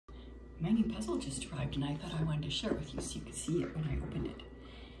my new puzzle just arrived and I thought I wanted to share it with you so you could see it when I opened it.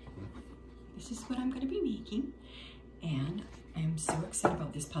 This is what I'm going to be making, and I'm so excited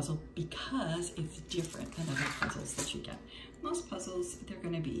about this puzzle because it's different than other puzzles that you get. Most puzzles, they're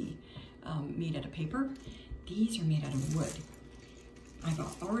going to be made out of paper. These are made out of wood. I've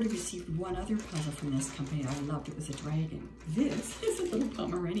already received one other puzzle from this company that I loved. It was a dragon. This is a little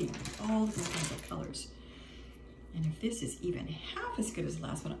Pomeranian with all different kinds of colors. And if this is even half as good as the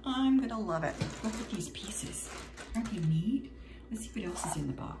last one, I'm gonna love it. Look at these pieces. Aren't they neat? Let's see what else is in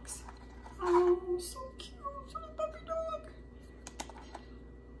the box. Oh, so cute, little puppy dog.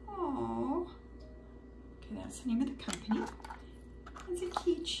 Oh. Okay, that's the name of the company. It's a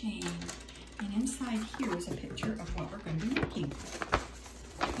keychain. And inside here is a picture of what we're going to be making.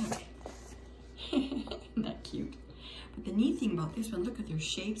 Look. Isn't that cute? But the neat thing about this one, look at their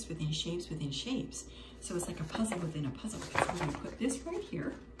shapes within shapes within shapes. So it's like a puzzle within a puzzle. So I'm going to put this right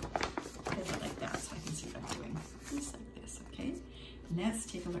here. Put it like that so I can see what I'm doing. Just like this, okay? Let's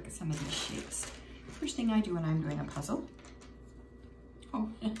take a look at some of these shapes. First thing I do when I'm doing a puzzle,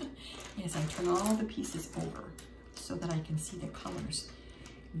 is I turn all the pieces over so that I can see the colors.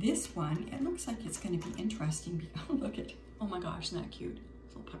 This one, it looks like it's going to be interesting. Oh, look at, oh my gosh, isn't that cute?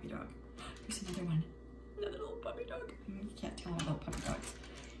 This little puppy dog. There's another one, another little puppy dog. You can't tell about puppy dogs.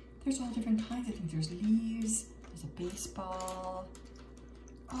 There's all different kinds of things. There's leaves, there's a baseball.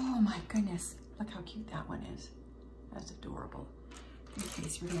 Oh my goodness, look how cute that one is. That's adorable. Okay,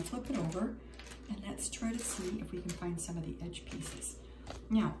 so we're going to flip it over and let's try to see if we can find some of the edge pieces.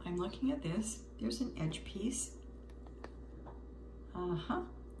 Now, I'm looking at this. There's an edge piece.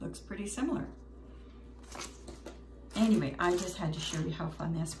 Looks pretty similar. Anyway, I just had to show you how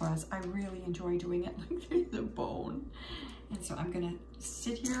fun this was. I really enjoy doing it like through the bone. And so I'm gonna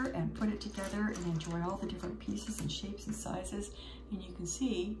sit here and put it together and enjoy all the different pieces and shapes and sizes. And you can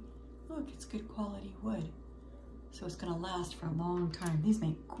see, look, it's good quality wood. So it's gonna last for a long time. These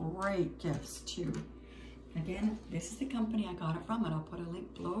make great gifts too. Again, this is the company I got it from, and I'll put a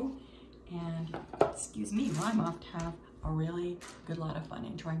link below. And excuse me, I'm off to have a really good lot of fun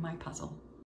enjoying my puzzle.